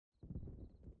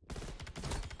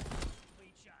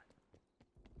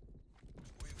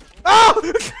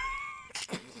Oh!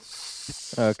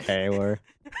 Okay,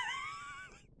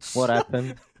 what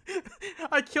happened?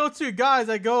 I kill 2 guys.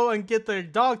 I go and get their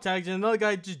dog tags, and another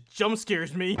guy just jump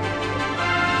scares me.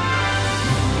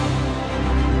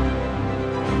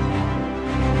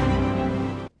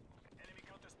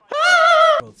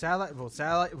 Vote satellite, vote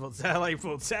satellite, vote satellite,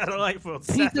 vote satellite, vote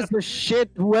satellite. Pieces of shit.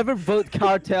 Whoever vote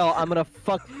cartel, I'ma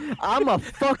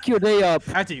fuck your day up.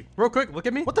 Auntie, real quick, look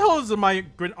at me. What the hell does my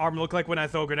arm look like when I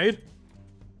throw a grenade?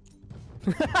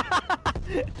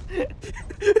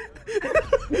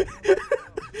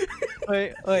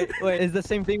 Wait. It's the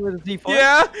same thing with the default.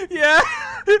 Yeah.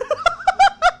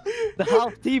 The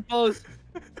half T-pose.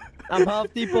 I'm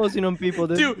half T-posing on people.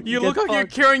 Dude, you look like you're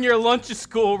carrying your lunch to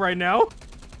school right now.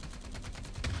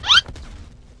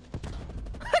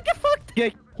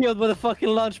 Get killed with a fucking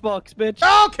lunchbox, bitch.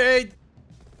 Okay.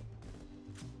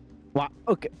 What?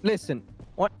 Okay, listen.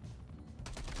 What?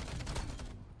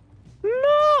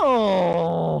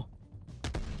 No.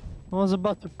 I was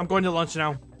about to. I'm going to lunch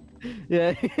now.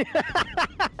 Yeah.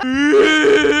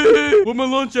 Where's my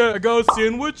lunch at? I got a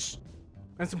sandwich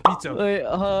and some pizza. Wait,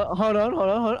 hold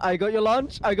on. I got your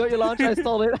lunch. I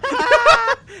stole it.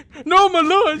 No, my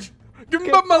lunch. Give me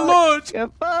back my lunch. Get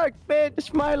fucked, bitch.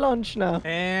 It's my lunch now.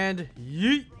 And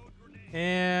yeet.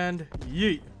 And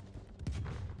yeet.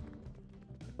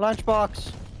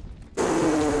 Lunchbox.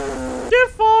 Get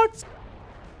fucked.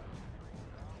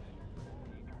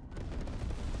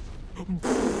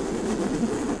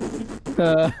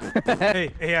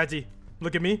 Hey, Auntie.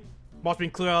 Look at me. Watch me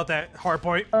clear out that hard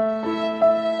point.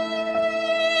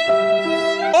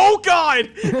 Oh, God!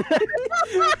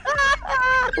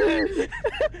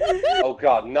 Oh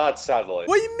god, not satellite.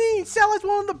 What do you mean? Satellite's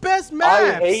one of the best maps.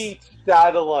 I hate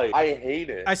satellite. I hate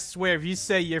it. I swear, if you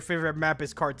say your favorite map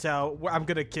is Cartel, I'm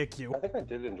gonna kick you. I think I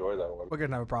did enjoy that one. We're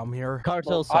gonna have a problem here.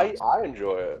 Cartel I sucks.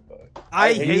 enjoy it. But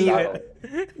I hate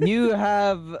it. You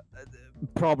have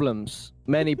problems.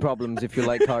 Many problems if you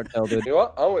like Cartel, dude. You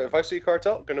know what? If I see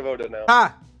Cartel, I'm gonna vote it now.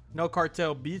 Ha! No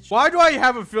Cartel, beach. Why do I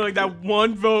have a feeling that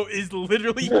one vote is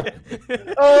literally...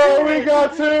 Oh, we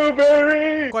got 2,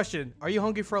 baby! Question, are you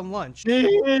hungry for lunch? God.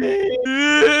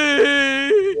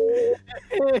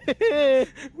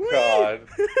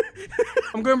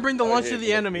 I'm gonna bring the lunch to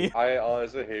the enemy. I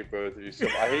honestly hate both of you so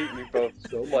I hate you both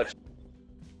so much.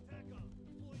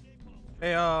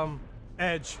 Hey,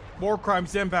 Edge, war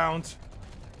crimes inbound.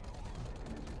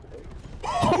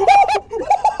 I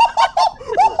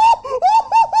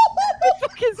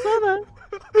fucking saw that.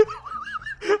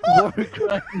 War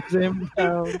crimes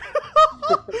inbound.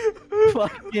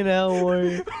 Fucking hell,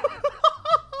 Warrior.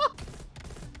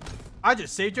 I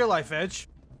just saved your life, Edge.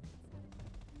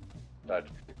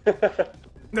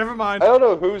 Never mind. I don't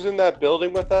know who's in that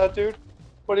building with that dude,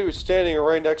 but he was standing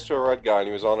right next to a red guy and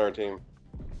he was on our team.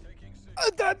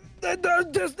 I'm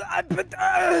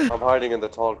hiding in the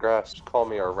tall grass. Call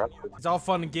me a raptor. It's all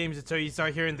fun and games until you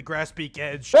start hearing the grass speak,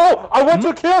 Edge. No! I want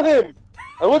to kill him!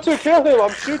 I'm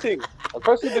shooting! I'm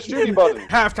pressing the shooting button.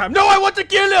 Halftime. No, I want to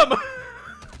kill him!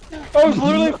 I was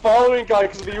literally following guy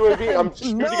because of the UAV. I'm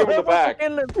shooting him in the back.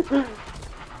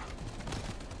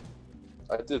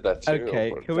 I did that too.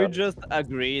 Okay, can we just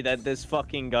agree that this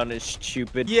fucking gun is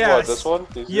stupid? Yes. What, this one?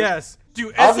 Yes.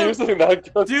 Dude, I'm using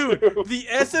that gun Dude, too. the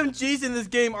SMGs in this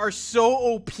game are so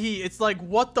OP. It's like,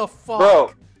 what the fuck?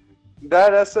 Bro,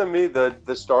 that SME,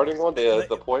 the starting one,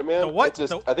 the point man. The what? It's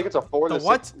just, I think it's a 4 the to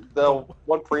what? 6. The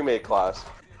one pre-made class.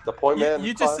 The point man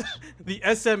You class. just the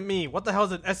SME. What the hell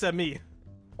is an SME?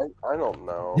 I don't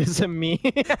know. SME.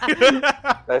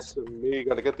 SME,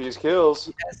 gotta get these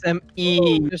kills.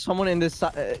 SME. There's someone in this.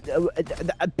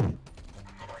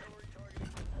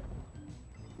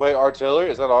 Wait, artillery?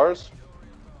 Is that ours?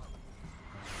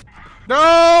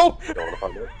 No! Don't wanna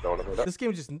find it. Don't wanna find it. This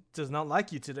game just does not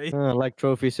like you today. Like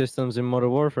trophy systems in Modern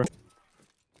Warfare.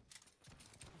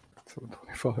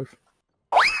 725.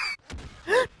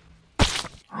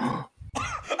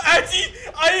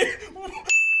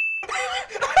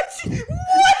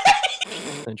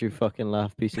 Don't you fucking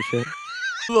laugh, piece of shit.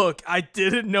 Look, I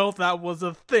didn't know if that was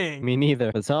a thing. Me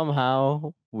neither. But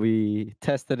somehow we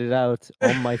tested it out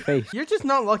on my face. You're just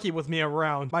not lucky with me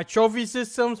around. My trophy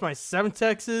systems, my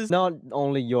Semtexes. Not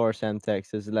only your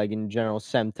Semtexes, like in general,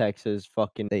 Semtexes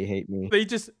fucking they hate me. They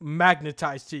just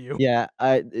magnetize to you. Yeah,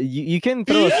 you can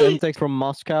throw a Semtex from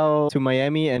Moscow to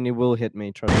Miami and it will hit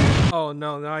me, trust me. Oh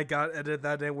no, now I got edit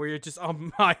that in where you're just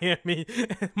on Miami,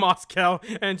 Moscow,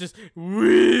 and just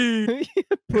wee.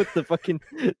 Put the fucking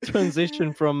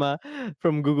transition from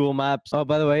Google Maps. Oh,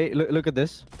 by the way, look at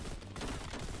this.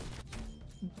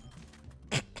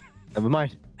 Never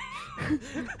mind.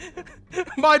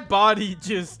 My body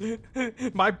just. I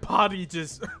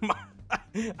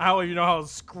don't even know how to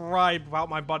describe how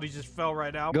my body just fell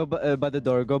right now. Go by the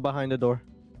door. Go behind the door.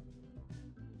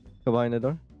 Go behind the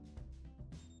door.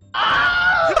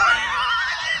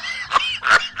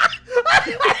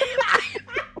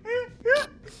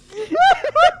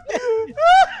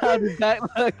 How did that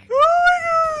look? Oh my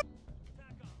god!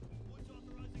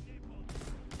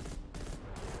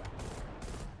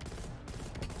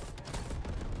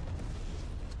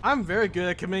 I'm very good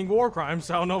at committing war crimes.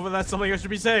 I don't know if that's something I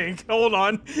should be saying. Hold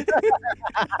on.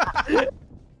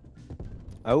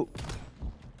 Oh.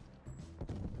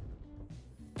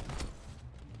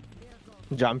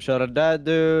 Jump shot at that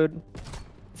dude.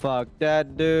 Fuck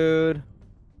that dude.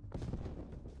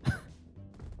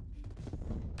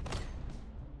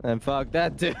 And fuck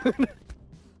that dude.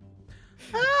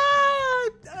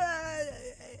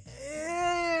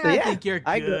 I think you're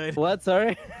good. What?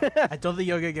 Sorry. I don't think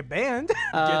you're gonna get banned.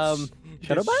 Shadow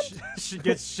banned? She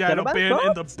gets shadow banned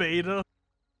in the beta.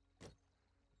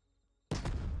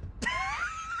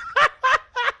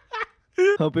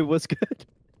 Hope it was good.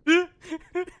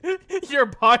 Your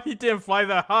body didn't fly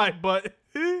that high, but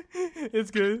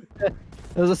it's good. It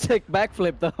was a sick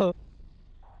backflip though.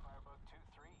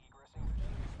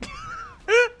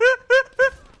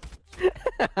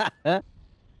 That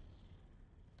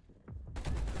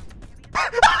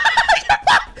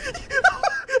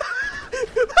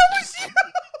was you!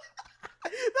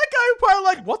 That guy was probably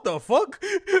like, what the fuck?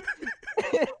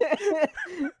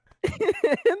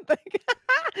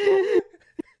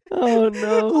 Oh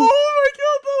no. Oh my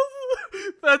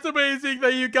god, that's amazing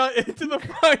that you got into the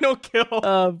final kill.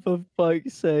 Oh, for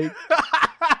fuck's sake.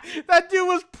 That dude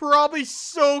was probably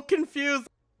so confused.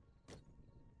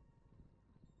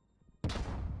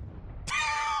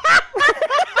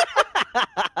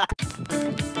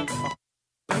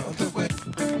 On the way.